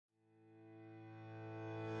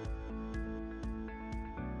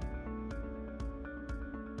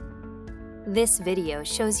This video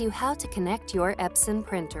shows you how to connect your Epson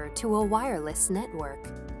printer to a wireless network.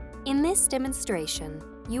 In this demonstration,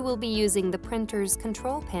 you will be using the printer's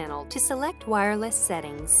control panel to select wireless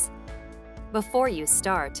settings. Before you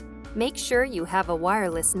start, make sure you have a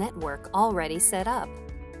wireless network already set up.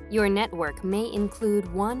 Your network may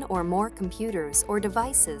include one or more computers or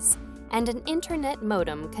devices and an internet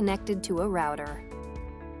modem connected to a router.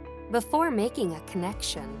 Before making a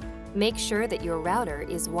connection, make sure that your router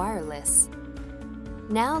is wireless.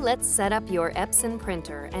 Now let's set up your Epson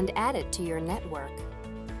printer and add it to your network.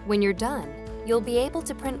 When you're done, you'll be able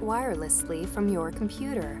to print wirelessly from your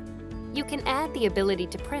computer. You can add the ability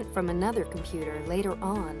to print from another computer later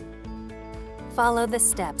on. Follow the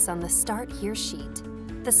steps on the Start Here sheet.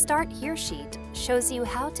 The Start Here sheet shows you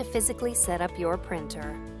how to physically set up your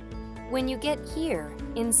printer. When you get here,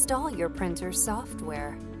 install your printer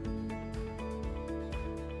software.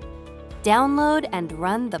 Download and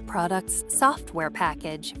run the product's software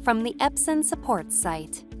package from the Epson support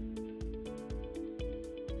site.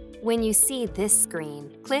 When you see this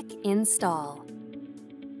screen, click Install.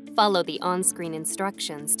 Follow the on-screen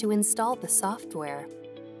instructions to install the software.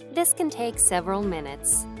 This can take several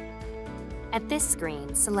minutes. At this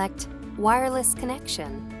screen, select Wireless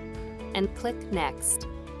Connection and click Next.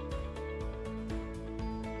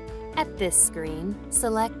 At this screen,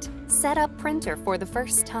 select Set up printer for the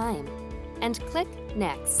first time and click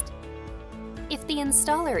Next. If the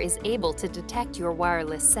installer is able to detect your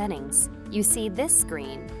wireless settings, you see this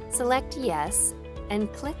screen, select Yes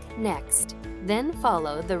and click Next. Then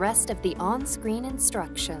follow the rest of the on-screen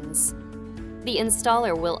instructions. The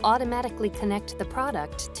installer will automatically connect the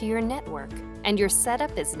product to your network, and your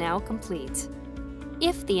setup is now complete.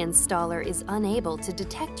 If the installer is unable to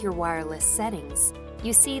detect your wireless settings,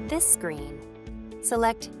 you see this screen.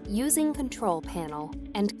 Select Using Control Panel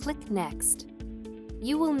and click Next.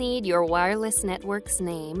 You will need your wireless network's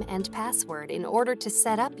name and password in order to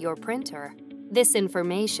set up your printer. This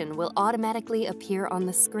information will automatically appear on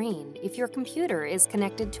the screen if your computer is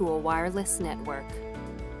connected to a wireless network.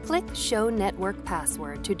 Click Show Network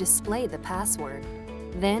Password to display the password.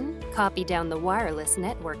 Then, copy down the wireless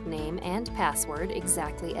network name and password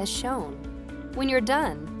exactly as shown. When you're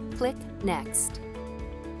done, click Next.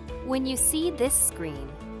 When you see this screen,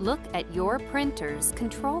 look at your printer's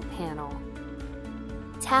control panel.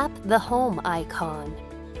 Tap the Home icon.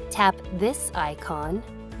 Tap this icon,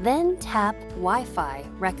 then tap Wi-Fi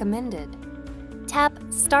Recommended. Tap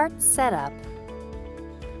Start Setup.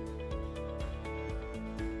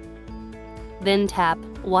 Then tap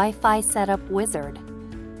Wi-Fi Setup Wizard.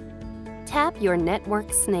 Tap your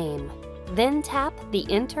network's name, then tap the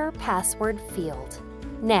Enter Password field.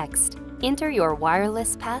 Next, enter your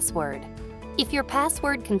wireless password. If your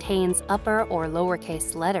password contains upper or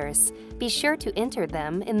lowercase letters, be sure to enter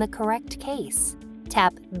them in the correct case.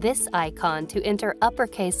 Tap this icon to enter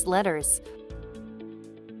uppercase letters,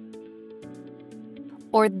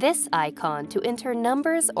 or this icon to enter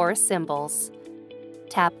numbers or symbols.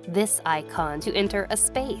 Tap this icon to enter a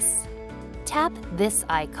space. Tap this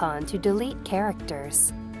icon to delete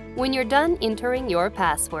characters. When you're done entering your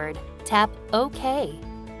password, tap OK.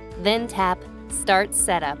 Then tap Start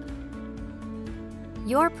Setup.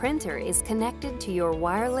 Your printer is connected to your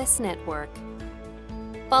wireless network.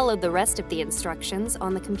 Follow the rest of the instructions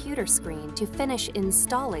on the computer screen to finish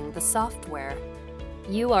installing the software.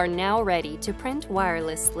 You are now ready to print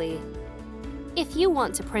wirelessly. If you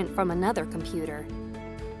want to print from another computer,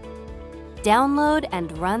 download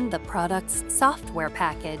and run the product's software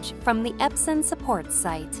package from the Epson support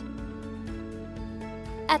site.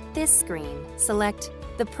 At this screen, select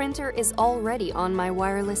The printer is already on my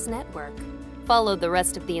wireless network. Follow the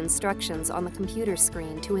rest of the instructions on the computer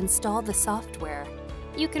screen to install the software.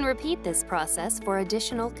 You can repeat this process for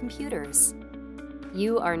additional computers.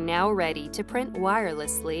 You are now ready to print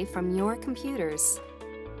wirelessly from your computers.